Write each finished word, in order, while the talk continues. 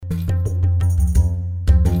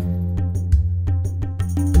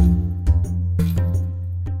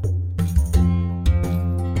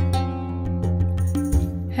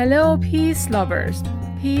Hello, peace lovers,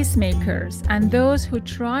 peacemakers, and those who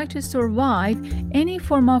try to survive any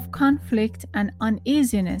form of conflict and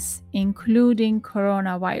uneasiness, including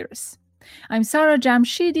coronavirus. I'm Sarah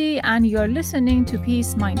Jamshidi, and you're listening to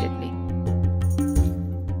Peace Mindedly.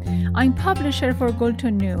 I'm publisher for Gulto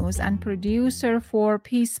News and producer for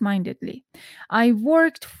Peace Mindedly. I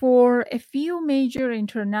worked for a few major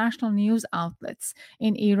international news outlets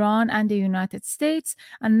in Iran and the United States,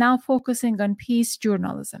 and now focusing on peace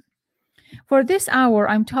journalism. For this hour,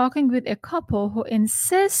 I'm talking with a couple who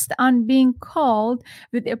insist on being called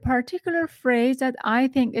with a particular phrase that I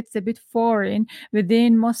think it's a bit foreign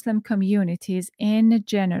within Muslim communities in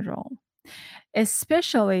general,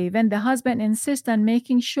 especially when the husband insists on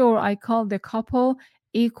making sure I call the couple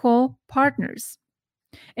equal partners.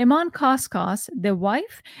 Iman Kaskas, the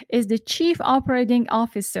wife, is the Chief Operating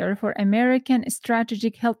Officer for American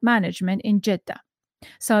Strategic Health Management in Jeddah,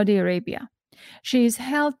 Saudi Arabia. She's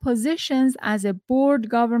held positions as a board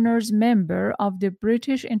governor's member of the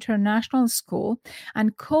British International School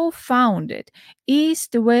and co-founded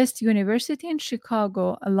East West University in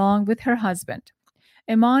Chicago along with her husband.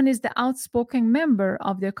 Iman is the outspoken member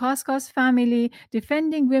of the Kaskas family,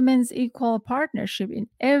 defending women's equal partnership in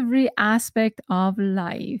every aspect of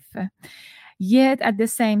life. Yet at the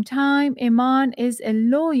same time, Iman is a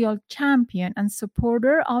loyal champion and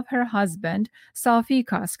supporter of her husband, Safi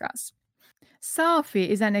Kaskas. Safi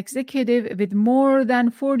is an executive with more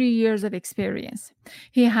than 40 years of experience.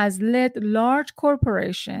 He has led large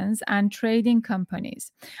corporations and trading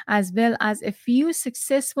companies, as well as a few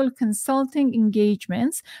successful consulting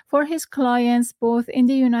engagements for his clients both in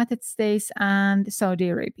the United States and Saudi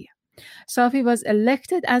Arabia. Safi was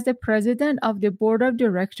elected as the president of the board of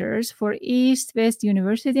directors for East West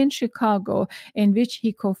University in Chicago, in which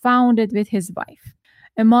he co-founded with his wife.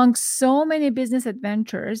 Among so many business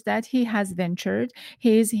adventures that he has ventured,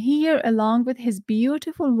 he is here along with his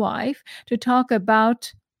beautiful wife to talk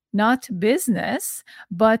about not business,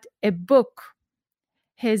 but a book,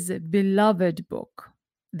 his beloved book,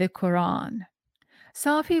 the Quran.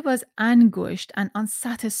 Safi was anguished and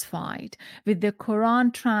unsatisfied with the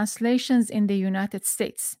Quran translations in the United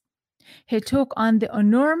States. He took on the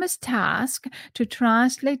enormous task to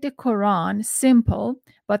translate the Quran simple,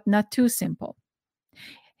 but not too simple.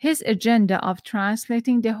 His agenda of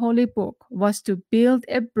translating the Holy Book was to build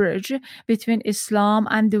a bridge between Islam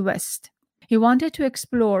and the West. He wanted to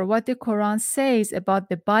explore what the Quran says about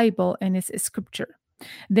the Bible and its scripture.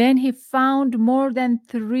 Then he found more than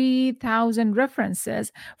 3,000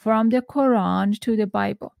 references from the Quran to the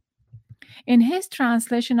Bible. In his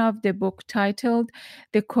translation of the book titled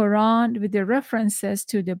The Quran with the References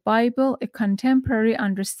to the Bible, A Contemporary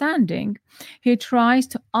Understanding, he tries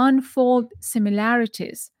to unfold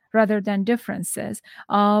similarities rather than differences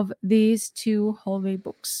of these two holy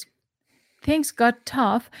books. Things got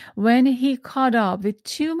tough when he caught up with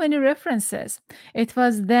too many references. It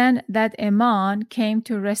was then that Iman came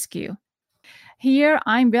to rescue. Here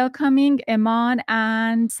I'm welcoming Iman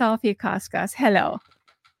and Safi Kaskas. Hello.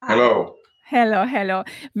 Hello. Hello.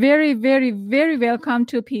 Very welcome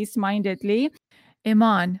to Peace Mindedly.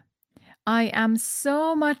 Iman, I am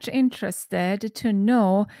so much interested to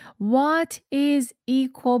know what is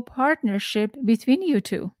equal partnership between you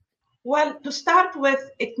two? Well, to start with,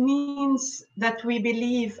 it means that we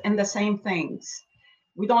believe in the same things.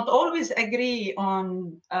 We don't always agree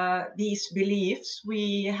on these beliefs.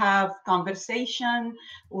 We have conversation,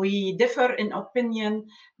 we differ in opinion,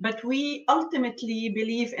 but we ultimately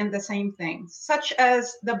believe in the same things, such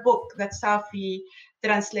as the book that Safi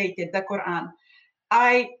translated, the Quran.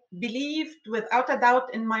 I believed without a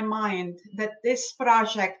doubt in my mind that this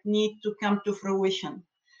project needs to come to fruition.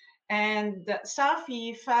 And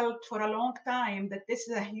Safi felt for a long time that this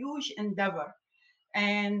is a huge endeavor,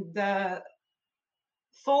 and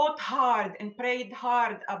thought hard and prayed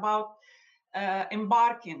hard about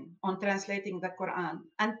embarking on translating the Quran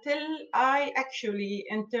until I actually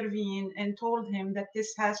intervened and told him that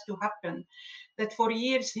this has to happen. That for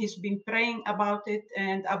years he's been praying about it,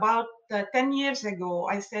 and about 10 years ago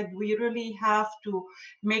I said we really have to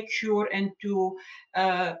make sure and to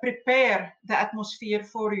prepare the atmosphere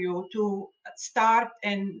for you to start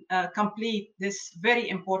and complete this very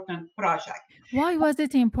important project. Why was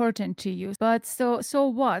it important to you? But so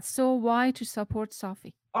what? So why to support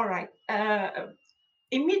Safi? All right.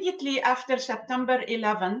 Immediately after September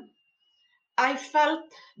 11, I felt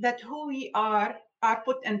that who we are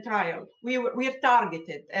put in trial. We're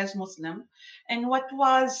targeted as Muslim. And what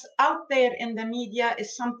was out there in the media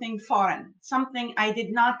is something foreign, something I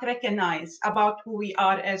did not recognize about who we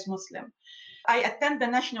are as Muslim. I attend the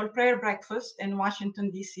National Prayer Breakfast in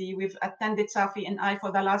Washington, D.C. We've attended, Safi and I,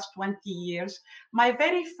 for the last 20 years. My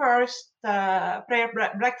very first prayer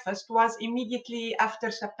breakfast was immediately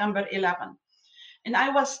after September 11. And I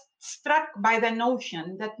was struck by the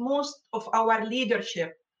notion that most of our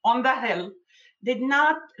leadership on the Hill did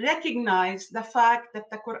not recognize the fact that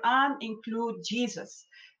the Quran includes Jesus,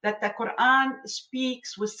 that the Quran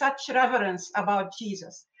speaks with such reverence about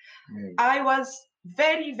Jesus. I was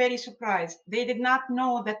very, very surprised. They did not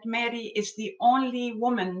know that Mary is the only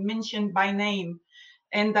woman mentioned by name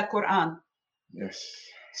in the Quran. Yes.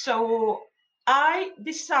 So I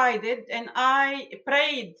decided and I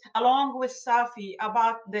prayed along with Safi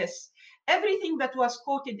about this. Everything that was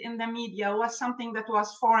quoted in the media was something that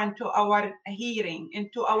was foreign to our hearing and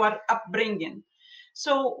to our upbringing.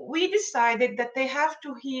 So we decided that they have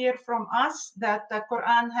to hear from us that the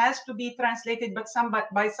Quran has to be translated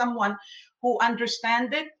by someone who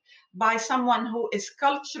understands it, by someone who is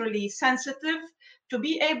culturally sensitive, to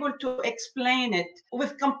be able to explain it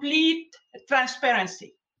with complete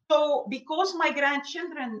transparency. So because my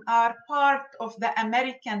grandchildren are part of the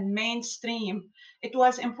American mainstream, it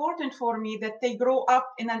was important for me that they grow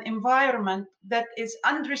up in an environment that is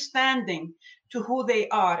understanding to who they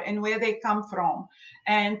are and where they come from,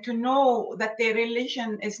 and to know that their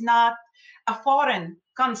religion is not a foreign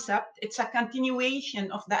concept. It's a continuation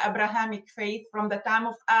of the Abrahamic faith from the time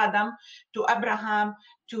of Adam to Abraham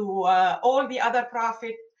to all the other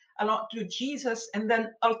prophets, to Jesus, and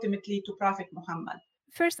then ultimately to Prophet Muhammad.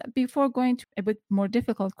 First, before going to a bit more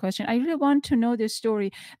difficult question, I really want to know the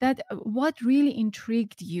story that what really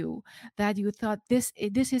intrigued you, that you thought this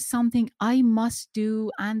is something I must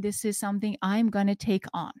do and this is something I'm going to take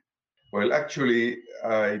on. Well, actually,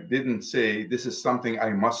 I didn't say this is something I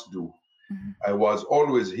must do. I was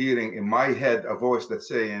always hearing in my head a voice that's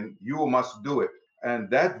saying, you must do it. And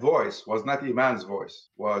that voice was not Iman's voice,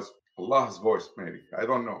 was Allah's voice, maybe. I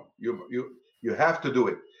don't know. You have to do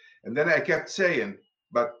it. And then I kept saying,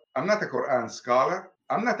 but I'm not a Quran scholar.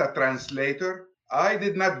 I'm not a translator. I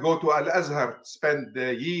did not go to Al-Azhar, spend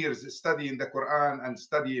years studying the Quran and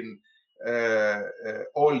studying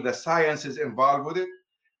all the sciences involved with it.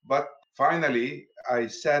 But finally, I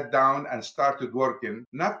sat down and started working,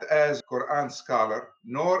 not as a Quran scholar,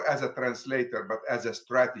 nor as a translator, but as a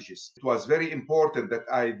strategist. It was very important that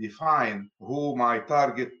I define who my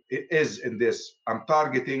target is in this. I'm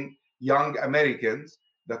targeting young Americans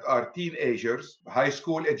that are teenagers, high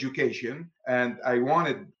school education, and I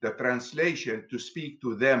wanted the translation to speak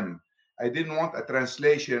to them. I didn't want a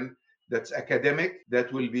translation that's academic,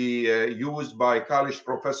 that will be used by college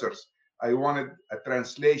professors. I wanted a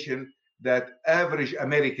translation that average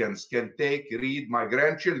Americans can take, read, my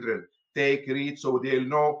grandchildren take, read, so they'll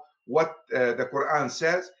know what the Quran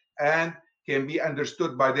says and can be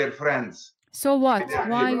understood by their friends. So what?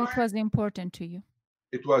 Why it was important to you?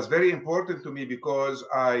 It was very important to me because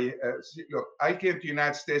I came to the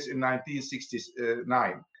United States in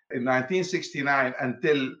 1969. In 1969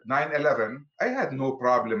 until 9/11, I had no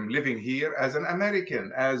problem living here as an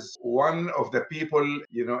American, as one of the people,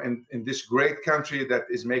 in this great country that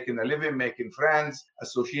is making a living, making friends,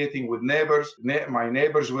 associating with neighbors. My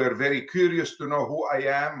neighbors were very curious to know who I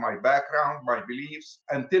am, my background, my beliefs.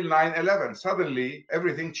 Until 9/11, suddenly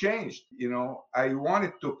everything changed. I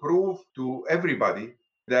wanted to prove to everybody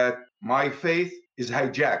that my faith is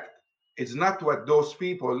hijacked. It's not what those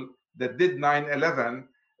people that did 9/11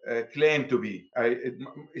 claim to be.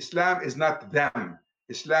 Islam is not them.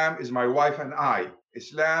 Islam is my wife and I.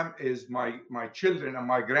 Islam is my children and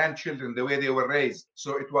my grandchildren, the way they were raised.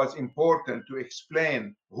 So it was important to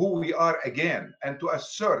explain who we are again and to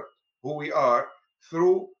assert who we are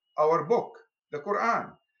through our book, the Quran.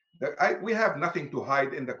 We have nothing to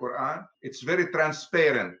hide in the Quran. It's very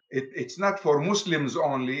transparent. It's not for Muslims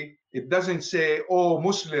only. It doesn't say, oh,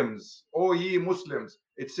 Muslims, oh, ye Muslims.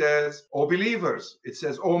 It says, oh, believers. It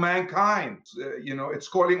says, oh, mankind. It's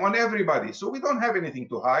calling on everybody. So we don't have anything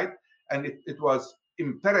to hide. And it was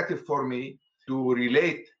imperative for me to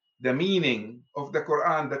relate the meaning of the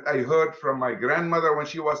Quran that I heard from my grandmother when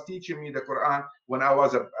she was teaching me the Quran when I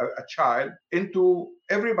was a child into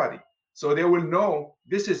everybody. So they will know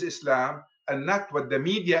this is Islam and not what the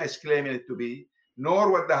media is claiming it to be,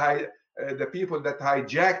 nor what the people that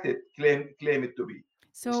hijacked it claim it to be.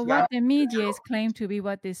 So Islam, what the media is claimed to be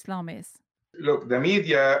what Islam is? Look, the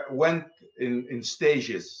media went in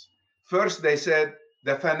stages. First, they said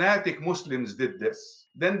the fanatic Muslims did this.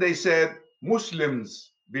 Then they said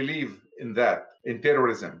Muslims believe in that, in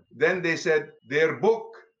terrorism. Then they said their book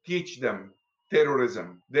teach them terrorism.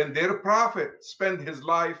 Then their prophet spent his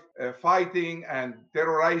life fighting and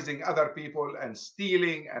terrorizing other people and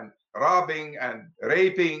stealing and robbing and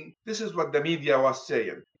raping. This is what the media was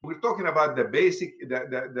saying. We're talking about the basic,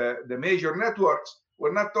 the major networks.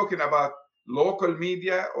 We're not talking about local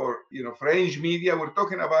media or fringe media. We're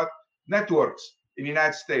talking about networks in the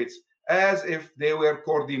United States, as if they were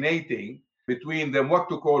coordinating between them what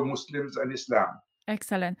to call Muslims and Islam.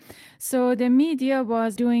 Excellent. So the media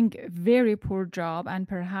was doing a very poor job and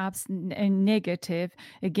perhaps negative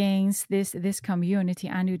against this community,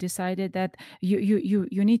 and you decided that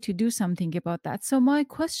you need to do something about that. So my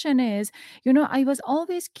question is, I was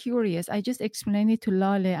always curious. I just explained it to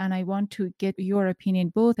Lale, and I want to get your opinion,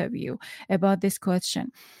 both of you, about this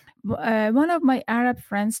question. One of my Arab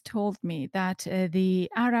friends told me that the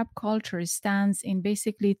Arab culture stands in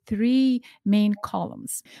basically three main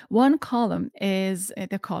columns. One column is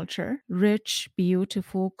the culture, rich,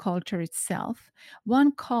 beautiful culture itself.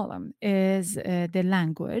 One column is the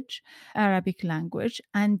language, Arabic language,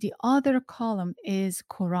 and the other column is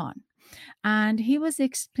Quran. And he was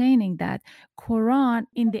explaining that Quran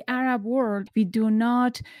in the Arab world, we do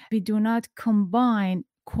not combine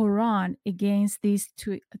Quran against these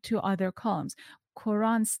two other columns.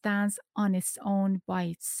 Quran stands on its own by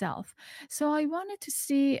itself. So I wanted to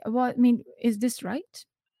see is this right?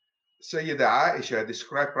 Sayyida Aisha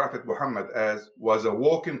described Prophet Muhammad as was a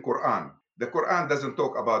walking Quran. The Quran doesn't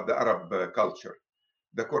talk about the Arab culture.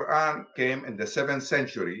 The Quran came in the 7th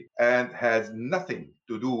century and has nothing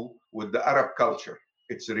to do with the Arab culture.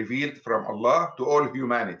 It's revealed from Allah to all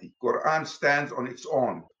humanity. Quran stands on its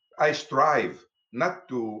own. I strive not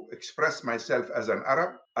to express myself as an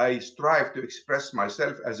Arab. I strive to express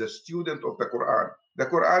myself as a student of the Quran. The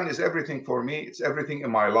Quran is everything for me. It's everything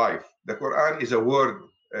in my life. The Quran is a word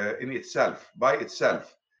in itself, by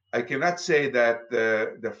itself. I cannot say that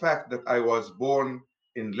the fact that I was born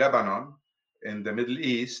in Lebanon, in the Middle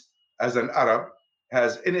East, as an Arab,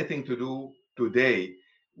 has anything to do today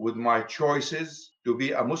with my choices to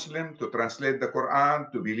be a Muslim, to translate the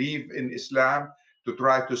Quran, to believe in Islam, to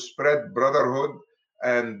try to spread brotherhood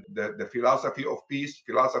and the philosophy of peace,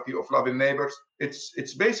 philosophy of loving neighbors.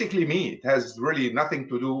 It's basically me. It has really nothing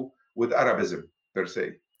to do with Arabism per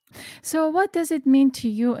se. So what does it mean to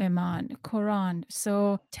you, Iman, Quran?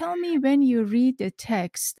 So tell me, when you read the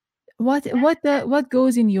text, what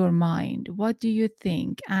goes in your mind? What do you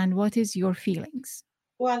think, and what is your feelings?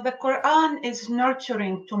 Well, the Quran is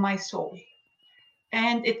nurturing to my soul,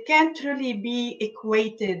 and it can't really be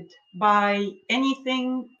equated by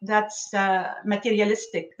anything that's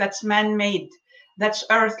materialistic, that's man-made, that's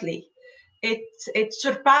earthly. It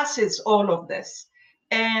surpasses all of this.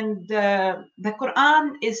 And the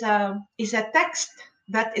Quran is a text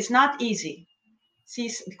that is not easy. See,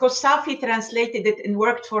 because Safi translated it and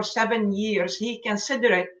worked for 7 years, he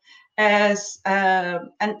considered it as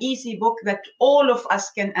an easy book that all of us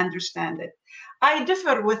can understand it. I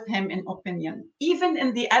differ with him in opinion. Even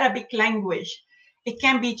in the Arabic language, it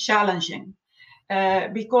can be challenging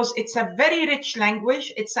because it's a very rich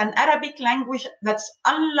language. It's an Arabic language that's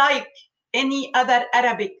unlike any other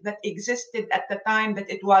Arabic that existed at the time that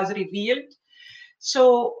it was revealed.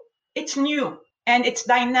 So it's new and it's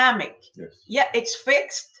dynamic. Yes. Yeah, it's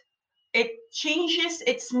fixed. It changes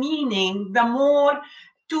its meaning the more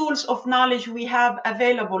tools of knowledge we have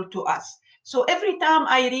available to us. So every time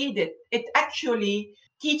I read it, it actually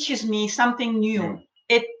teaches me something new.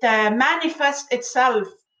 It manifests itself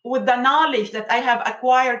with the knowledge that I have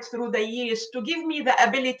acquired through the years to give me the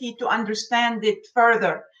ability to understand it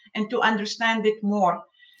further and to understand it more.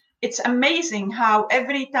 It's amazing how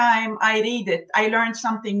every time I read it, I learn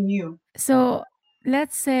something new. So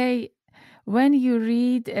let's say when you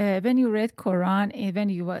read, when you read Quran when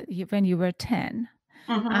you were 10,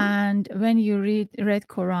 and when you read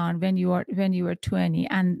Quran when you were 20,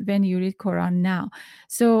 and when you read Quran now,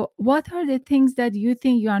 so what are the things that you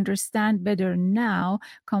think you understand better now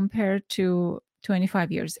compared to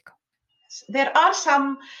 25 years ago? There are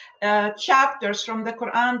some chapters from the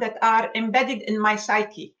Quran that are embedded in my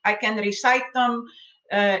psyche. I can recite them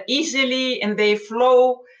easily and they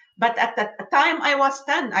flow. But at the time I was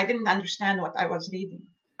 10, I didn't understand what I was reading.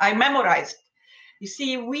 I memorized. You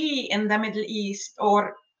see, we in the Middle East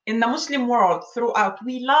or in the Muslim world throughout,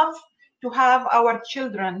 we love to have our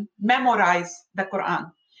children memorize the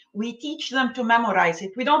Quran. We teach them to memorize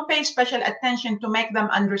it. We don't pay special attention to make them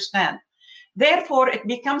understand. Therefore, it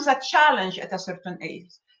becomes a challenge at a certain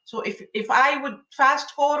age. So if I would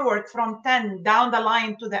fast forward from 10 down the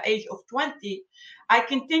line to the age of 20, I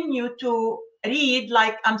continue to read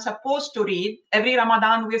like I'm supposed to read. Every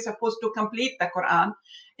Ramadan, we're supposed to complete the Quran.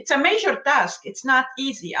 It's a major task. It's not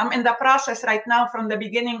easy. I'm in the process right now from the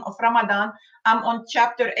beginning of Ramadan. I'm on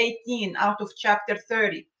chapter 18 out of chapter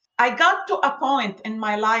 30. I got to a point in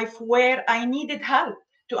my life where I needed help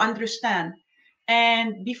to understand.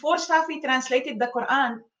 And before Safi translated the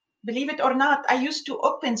Quran, believe it or not, I used to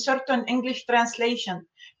open certain English translation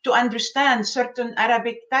to understand certain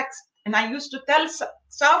Arabic text. And I used to tell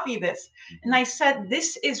Safi this. And I said,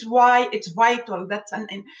 this is why it's vital that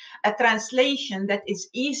a translation that is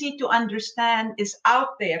easy to understand is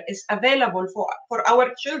out there, is available for our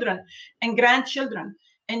children and grandchildren.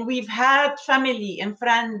 And we've had family and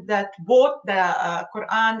friends that bought the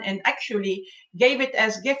Quran and actually gave it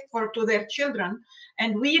as gift to their children.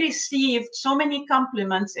 And we received so many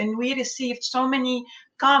compliments and we received so many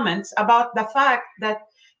comments about the fact that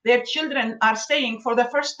their children are saying for the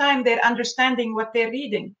first time they're understanding what they're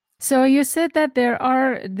reading. So you said that there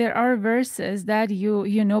are verses that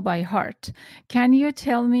you know by heart. Can you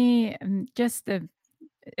tell me just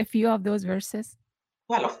a few of those verses?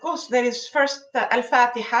 Well, of course, there is first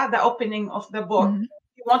Al-Fatiha, the opening of the book. Mm-hmm.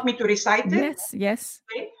 You want me to recite it? Yes, yes.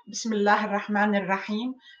 Okay. Bismillah ar-Rahman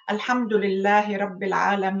ar-Rahim. Alhamdulillahi Rabbil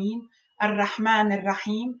Alameen. Ar-Rahman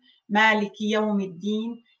ar-Rahim. Maliki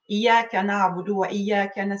yawmiddin. إياك نعبد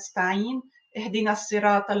وإياك نستعين اهدنا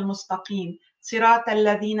الصراط المستقيم صراط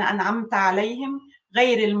الذين أنعمت عليهم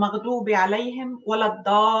غير المغضوب عليهم ولا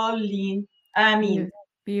الضالين آمين.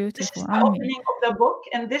 Beautiful. This is the opening of the book,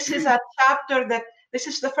 and this is a chapter this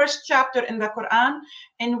is the first chapter in the Quran,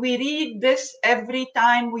 and we read this every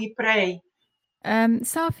time we pray.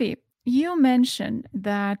 Safi, you mentioned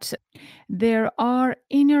that there are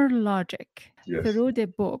inner logic through the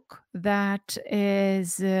book that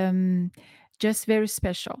is just very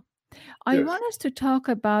special. I want us to talk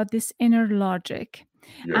about this inner logic,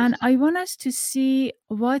 and I want us to see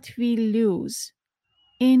what we lose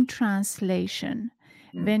in translation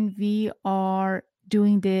when we are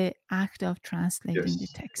doing the act of translating the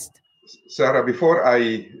text. Sarah, before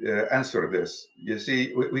I answer this, you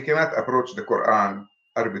see, we cannot approach the Quran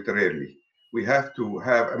arbitrarily. We have to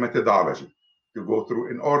have a methodology to go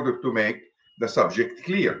through in order to make the subject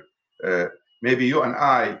clear. Maybe you and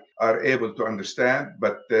I are able to understand,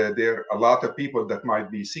 but there are a lot of people that might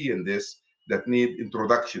be seeing this that need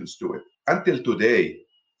introductions to it. Until today,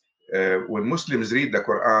 when Muslims read the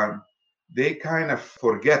Quran, they kind of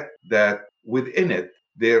forget that within it,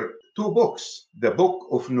 there are two books, the book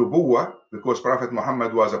of Nubuwah, because Prophet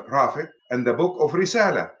Muhammad was a prophet, and the book of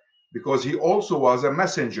Risala, because he also was a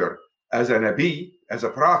messenger. As a Nabi, as a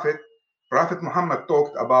prophet, Prophet Muhammad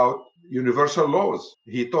talked about universal laws.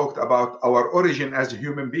 He talked about our origin as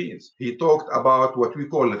human beings. He talked about what we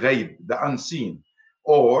call ghaib, the unseen,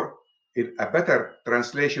 or in a better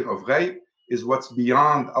translation of ghaib is what's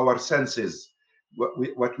beyond our senses,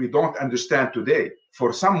 what we don't understand today.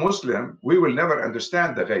 For some Muslim, we will never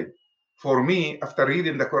understand the ghaib. For me, after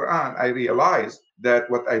reading the Quran, I realized that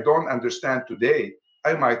what I don't understand today,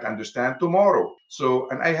 I might understand tomorrow. So,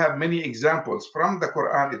 and I have many examples from the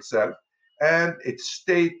Quran itself, and it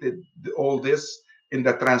stated all this in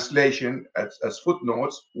the translation as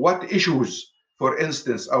footnotes, what issues, for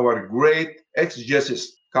instance, our great exegesis,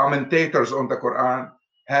 commentators on the Quran,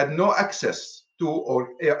 had no access to or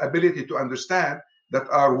ability to understand that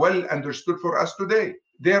are well understood for us today.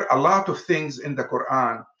 There are a lot of things in the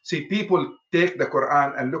Quran. See, people take the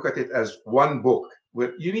Quran and look at it as one book.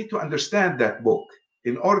 Well, you need to understand that book.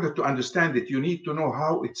 In order to understand it, you need to know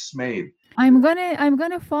how it's made. I'm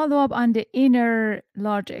gonna follow up on the inner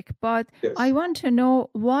logic, but I want to know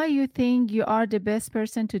why you think you are the best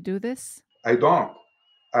person to do this. I don't.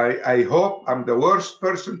 I hope I'm the worst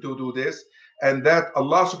person to do this, and that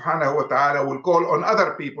Allah subhanahu wa ta'ala will call on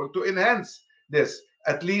other people to enhance this.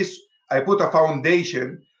 At least I put a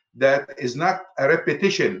foundation that is not a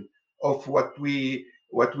repetition of what we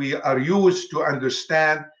are used to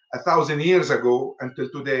understand 1,000 years ago until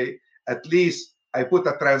today. At least I put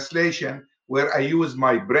a translation where I use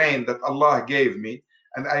my brain that Allah gave me,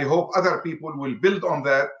 and I hope other people will build on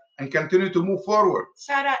that and continue to move forward.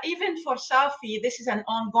 Sarah, even for Safi, this is an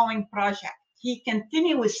ongoing project. He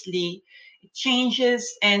continuously changes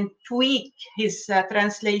and tweaks his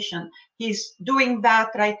translation. He's doing that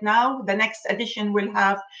right now. The next edition will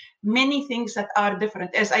have many things that are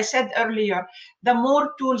different. As I said earlier, the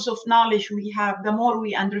more tools of knowledge we have, the more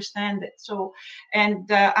we understand it. So,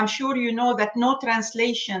 and I'm sure you know that no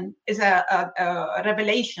translation is a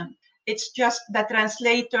revelation. It's just the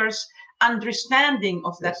translator's understanding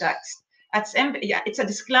of the text. It's a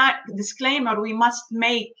disclaimer we must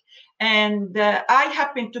make. And I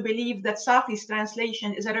happen to believe that Safi's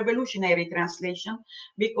translation is a revolutionary translation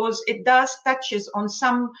because it touches on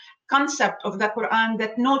some concept of the Quran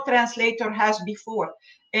that no translator has before.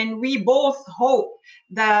 And we both hope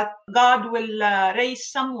that God will raise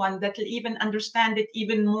someone that will even understand it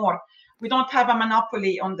even more. We don't have a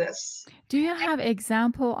monopoly on this. Do you have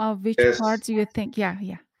example of which Yes. parts you think? Yeah.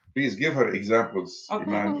 Please give her examples. Okay.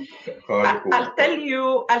 Iman. I'll tell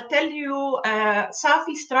you.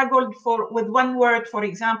 Safi struggled with one word, for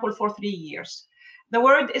example, for 3 years. The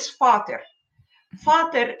word is fatir.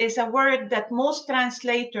 Fatir is a word that most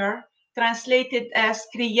translators translated as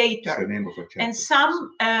creator, It's the name of a chapter. and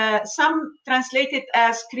some translate it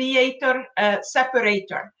as creator,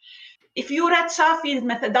 separator. If you read Safi's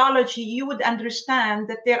methodology, you would understand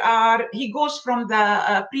that he goes from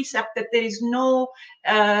the precept that there is no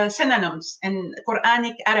synonyms in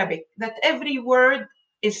Quranic Arabic, that every word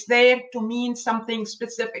is there to mean something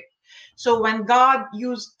specific. So when God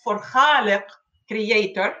used for khaliq,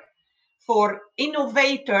 creator, for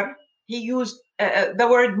innovator, he used the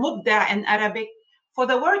word mubda in Arabic. For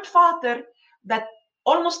the word fatir, that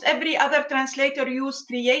almost every other translator used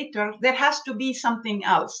creator, there has to be something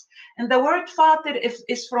else. And the word fatir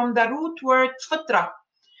is from the root word fitra.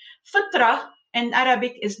 Fitra in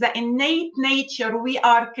Arabic is the innate nature we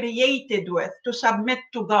are created with to submit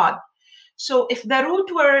to God. So if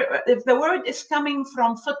the word is coming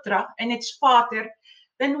from fitra and it's fatir,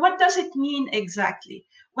 then what does it mean exactly?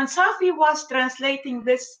 When Safi was translating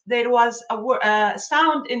this, there was a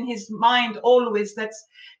sound in his mind always that's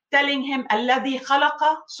telling him, Alladhi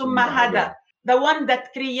khalaqa summa hada, the one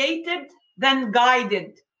that created, then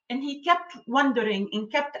guided. And he kept wondering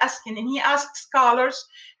and kept asking, and he asked scholars,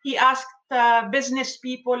 he asked business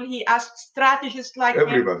people, he asked strategists like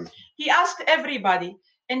everybody. He asked everybody,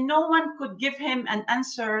 and no one could give him an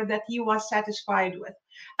answer that he was satisfied with.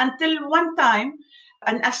 Until one time,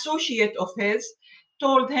 an associate of his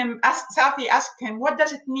told him, Safi asked him, what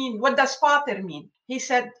does it mean? What does fatir mean? He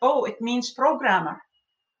said, oh, it means programmer.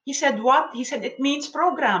 He said, what? He said, it means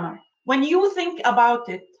programmer. When you think about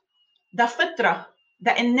it, the fitra,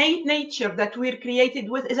 the innate nature that we're created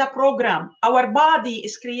with is a program. Our body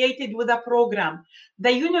is created with a program.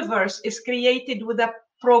 The universe is created with a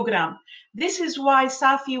program. This is why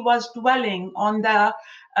Safi was dwelling on the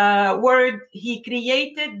word he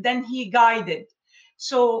created, then he guided.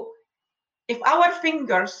 So if our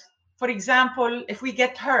fingers, for example, if we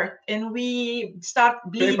get hurt and we start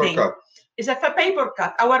bleeding, it's a paper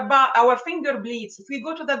cut. Our finger bleeds. If we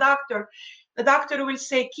go to the doctor will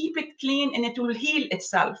say, keep it clean and it will heal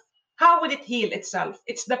itself. How would it heal itself?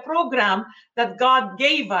 It's the program that God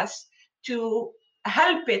gave us to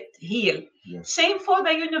help it heal. Yes. Same for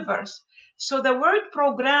the universe. So the word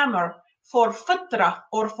programmer for fitra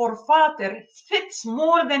or for fatir fits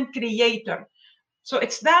more than creator. So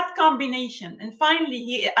it's that combination. And finally,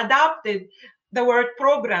 he adopted the word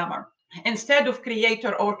programmer instead of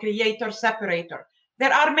creator or creator separator.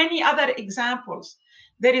 There are many other examples.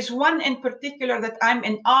 There is one in particular that I'm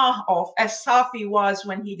in awe of, as Safi was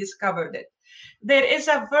when he discovered it. There is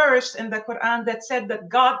a verse in the Quran that said that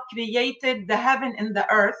God created the heaven and the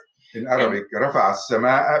earth. In Arabic, رفع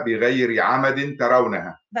السماء بغير عمد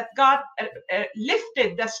ترونها. That God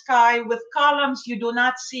lifted the sky with columns you do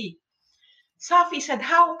not see. Safi said,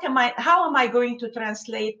 how am I going to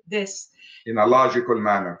translate this in a logical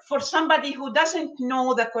manner for somebody who doesn't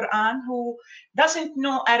know the Quran, who doesn't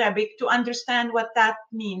know Arabic, to understand what that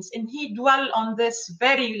means? And he dwelled on this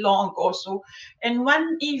very long also. And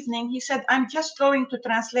one evening he said, I'm just going to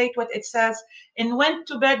translate what it says, and went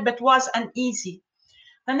to bed, but was uneasy.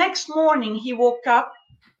 The next morning he woke up.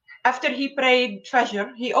 After he prayed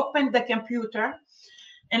Fajr, he opened the computer,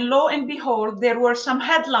 and lo and behold, there were some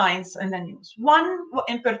headlines in the news. One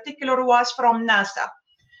in particular was from NASA.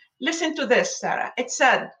 Listen to this, Sarah. It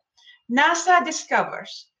said, NASA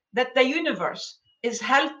discovers that the universe is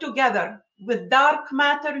held together with dark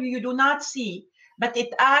matter you do not see, but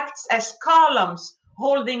it acts as columns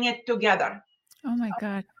holding it together. Oh my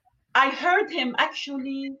God. I heard him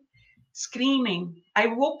actually screaming. I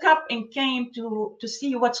woke up and came to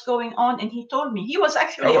see what's going on, and he told me. He was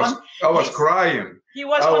actually I was crying. He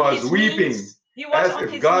was I was weeping. Knees. He was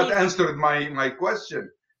as if God answered my question.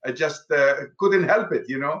 I just couldn't help it,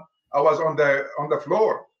 you know. I was on the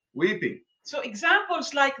floor weeping. So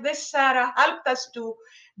examples like this, Sarah, helped us to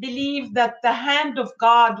believe that the hand of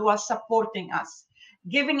God was supporting us,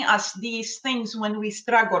 giving us these things when we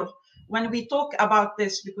struggle, when we talk about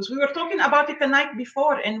this, because we were talking about it the night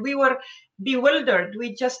before and we were bewildered.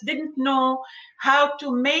 We just didn't know how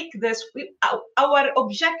to make this. Our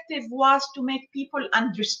objective was to make people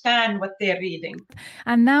understand what they're reading.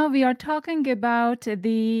 And now we are talking about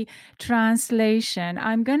the translation.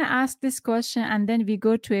 I'm going to ask this question and then we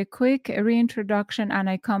go to a quick reintroduction and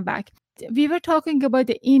I come back. We were talking about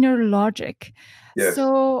the inner logic. Yes.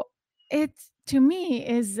 So it, to me,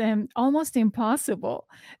 is almost impossible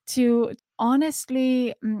to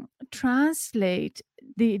honestly translate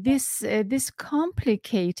this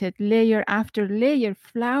complicated layer after layer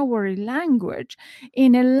flowery language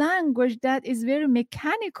in a language that is very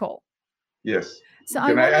mechanical. Yes. So I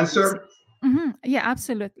Can I wanted to answer? yeah,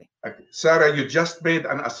 absolutely. Okay. Sarah, you just made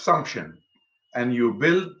an assumption and you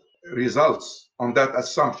build results on that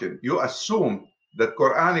assumption. You assume that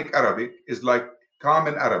Quranic Arabic is like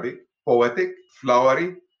common Arabic, poetic,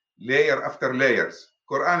 flowery, layer after layers.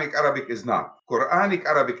 Quranic Arabic is not. Quranic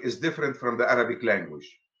Arabic is different from the Arabic language.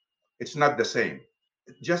 It's not the same.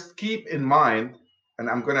 Just keep in mind, and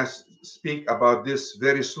I'm going to speak about this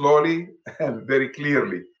very slowly and very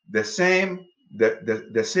clearly. The same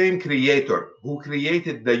creator who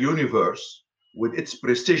created the universe with its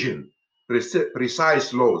precision,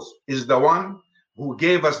 precise laws, is the one who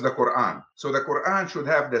gave us the Quran. So the Quran should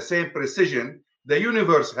have the same precision the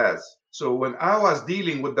universe has. So when I was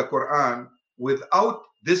dealing with the Quran without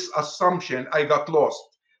this assumption, I got lost.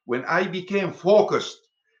 When I became focused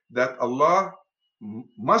that Allah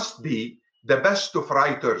must be the best of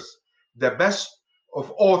writers, the best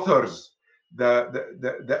of authors,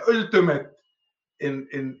 the ultimate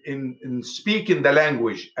in speaking the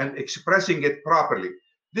language and expressing it properly.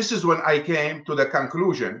 This is when I came to the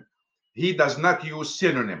conclusion he does not use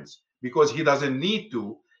synonyms because he doesn't need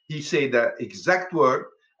to. He say the exact word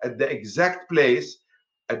at the exact place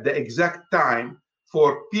at the exact time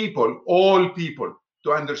for people, all people,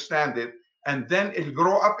 to understand it, and then it'll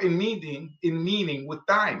grow up in meaning with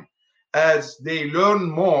time. As they learn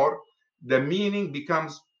more, the meaning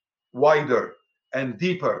becomes wider and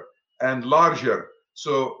deeper and larger.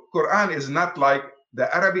 So Quran is not like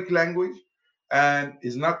the Arabic language and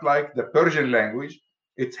is not like the Persian language.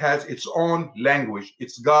 It has its own language.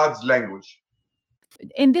 It's God's language.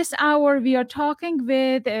 In this hour, we are talking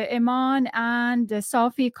with Iman and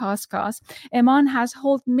Safi Kaskas. Iman has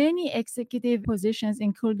held many executive positions,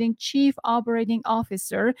 including Chief Operating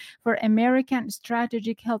Officer for American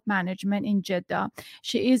Strategic Health Management in Jeddah.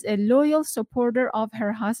 She is a loyal supporter of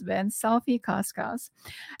her husband, Safi Kaskas.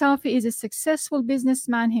 Safi is a successful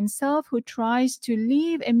businessman himself who tries to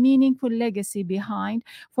leave a meaningful legacy behind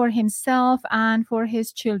for himself and for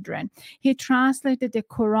his children. He translated the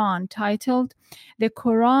Quran, titled The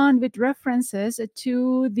Quran with References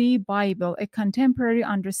to the Bible, a Contemporary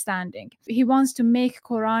Understanding. He wants to make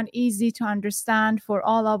Quran easy to understand for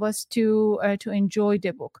all of us to enjoy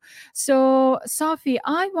the book. So, Safi,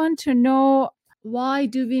 I want to know, why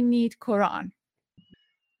do we need Quran?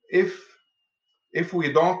 If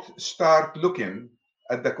we don't start looking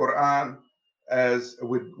at the Quran as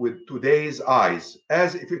with today's eyes,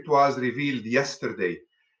 as if it was revealed yesterday,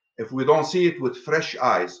 if we don't see it with fresh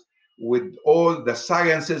eyes, with all the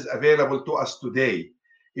sciences available to us today,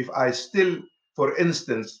 if I still, for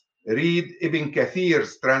instance, read Ibn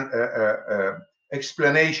Kathir's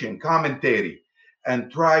explanation, commentary,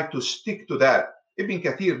 and try to stick to that. Ibn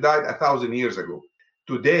Kathir died 1,000 years ago.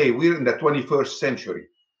 Today, we're in the 21st century.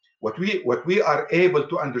 What we are able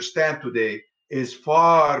to understand today is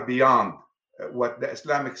far beyond what the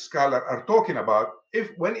Islamic scholars are talking about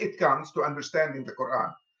when it comes to understanding the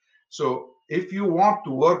Quran. So if you want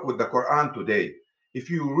to work with the Quran today, if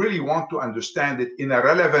you really want to understand it in a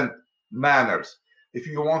relevant manner, if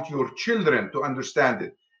you want your children to understand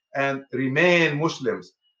it and remain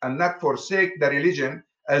Muslims and not forsake the religion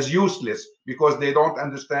as useless because they don't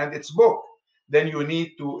understand its book, then you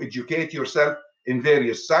need to educate yourself in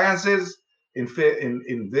various sciences, in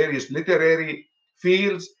various literary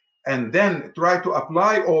fields, and then try to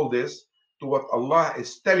apply all this to what Allah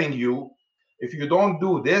is telling you. If you don't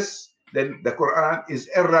do this, then the Quran is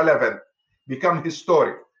irrelevant, become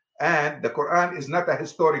historic. And the Quran is not a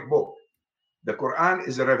historic book. The Quran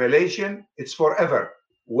is a revelation, it's forever.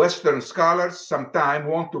 Western scholars sometimes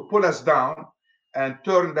want to pull us down and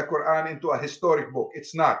turn the Quran into a historic book.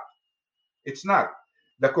 It's not. It's not.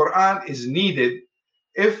 The Quran is needed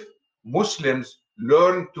if Muslims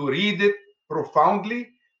learn to read it profoundly,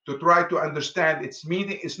 to try to understand its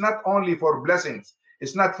meaning. It's not only for blessings,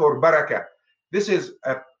 it's not for barakah. This is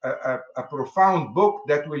a profound book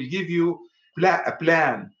that will give you a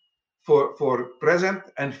plan for present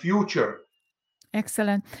and future.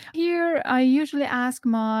 Excellent. Here, I usually ask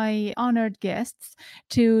my honored guests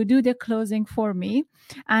to do the closing for me.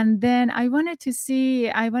 And then I wanted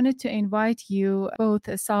to invite you, both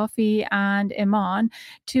Safi and Iman,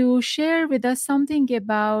 to share with us something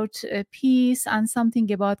about peace and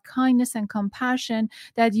something about kindness and compassion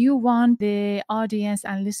that you want the audience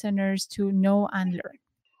and listeners to know and learn.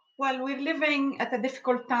 Well, we're living at a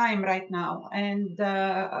difficult time right now, and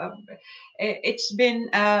it's been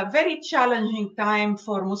a very challenging time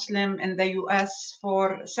for Muslims in the US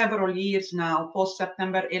for several years now, post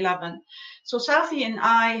September 11. So Safi and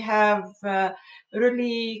I have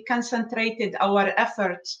really concentrated our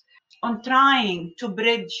efforts on trying to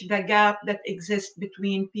bridge the gap that exists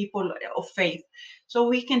between people of faith. So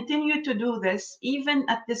we continue to do this even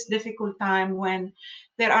at this difficult time when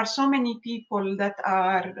there are so many people that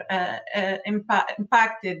are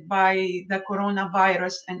impacted by the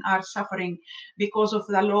coronavirus and are suffering because of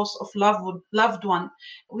the loss of loved one.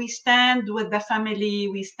 We stand with the family,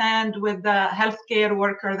 we stand with the healthcare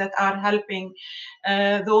worker that are helping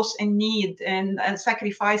those in need and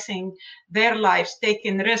sacrificing their lives,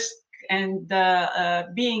 taking risks and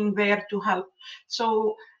being there to help.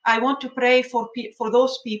 So I want to pray for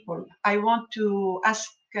those people. I want to ask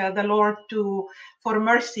the Lord for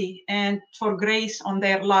mercy and for grace on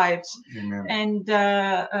their lives. Amen.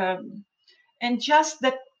 And just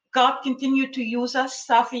that God continue to use us,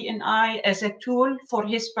 Safi and I, as a tool for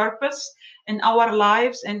His purpose in our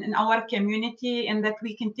lives and in our community, and that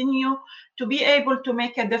we continue to be able to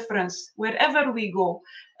make a difference wherever we go,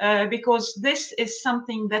 because this is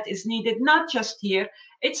something that is needed not just here,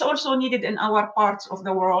 it's also needed in our parts of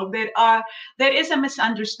the world. There is a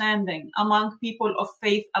misunderstanding among people of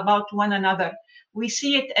faith about one another. We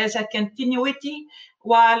see it as a continuity,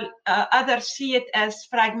 while others see it as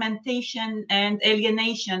fragmentation and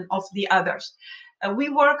alienation of the others. We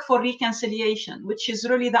work for reconciliation, which is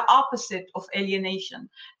really the opposite of alienation.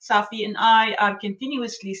 Safi and I are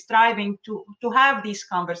continuously striving to have these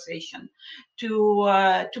conversations,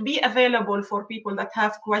 to be available for people that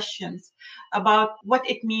have questions about what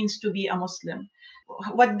it means to be a Muslim.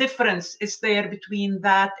 What difference is there between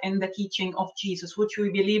that and the teaching of Jesus, which we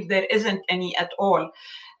believe there isn't any at all.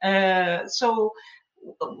 So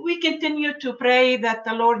we continue to pray that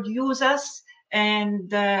the Lord use us and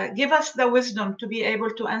give us the wisdom to be able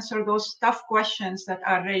to answer those tough questions that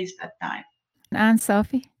are raised at times. And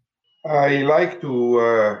Safi? I like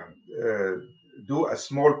to do a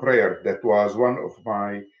small prayer that was one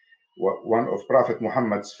of Prophet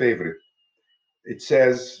Muhammad's favorite. It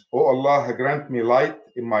says, "O Allah, grant me light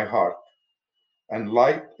in my heart, and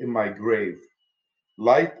light in my grave,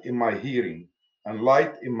 light in my hearing, and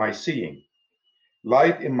light in my seeing,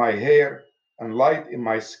 light in my hair, and light in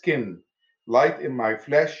my skin, light in my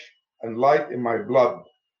flesh, and light in my blood,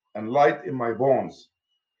 and light in my bones,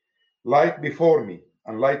 light before me,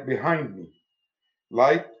 and light behind me,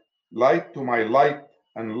 light to my light,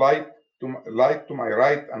 and light to my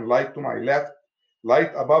right, and light to my left,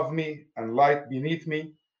 light above me, and light beneath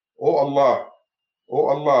me. O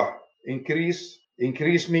Allah, increase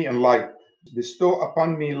me in light, bestow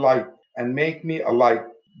upon me light, and make me a light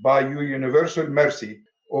by your universal mercy,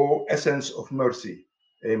 O essence of mercy.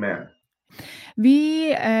 Amen."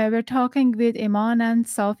 We were talking with Iman and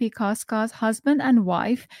Safi Kaskas, husband and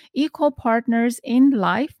wife, equal partners in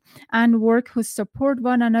life and work who support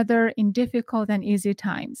one another in difficult and easy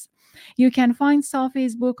times. You can find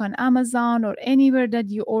Safi's book on Amazon or anywhere that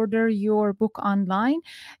you order your book online.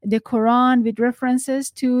 The Quran with references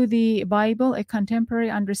to the Bible, A Contemporary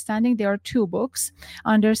Understanding. There are 2 books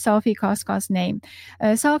under Safi Kaskas' name.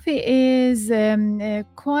 Safi is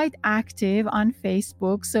quite active on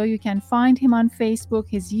Facebook, so you can find him on Facebook.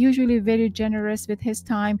 He's usually very generous with his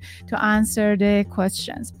time to answer the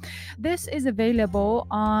questions. This is available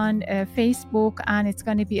on Facebook, and it's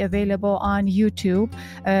going to be available on YouTube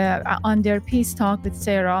under Peace Talk with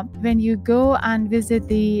Sarah. When you go and visit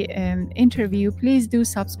the interview, please do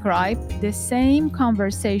subscribe. The same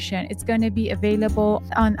conversation, it's going to be available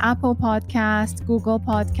on Apple Podcast, Google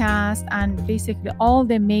Podcast, and basically all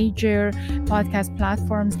the major podcast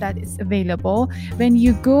platforms that is available. When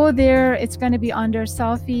you go there, it's going to be under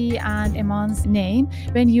Safi and Iman's name.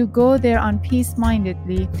 When you go there on Peace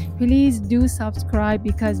Mindedly, please do subscribe,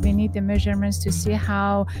 because we need the measurements to see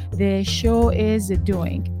how the show is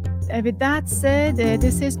doing. With that said,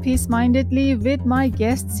 this is Peace Mindedly with my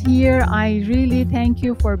guests here. I really thank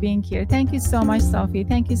you for being here. Thank you so much, Safi.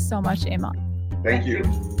 Thank you so much, Iman. Thank you.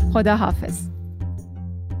 Khoda Hafiz.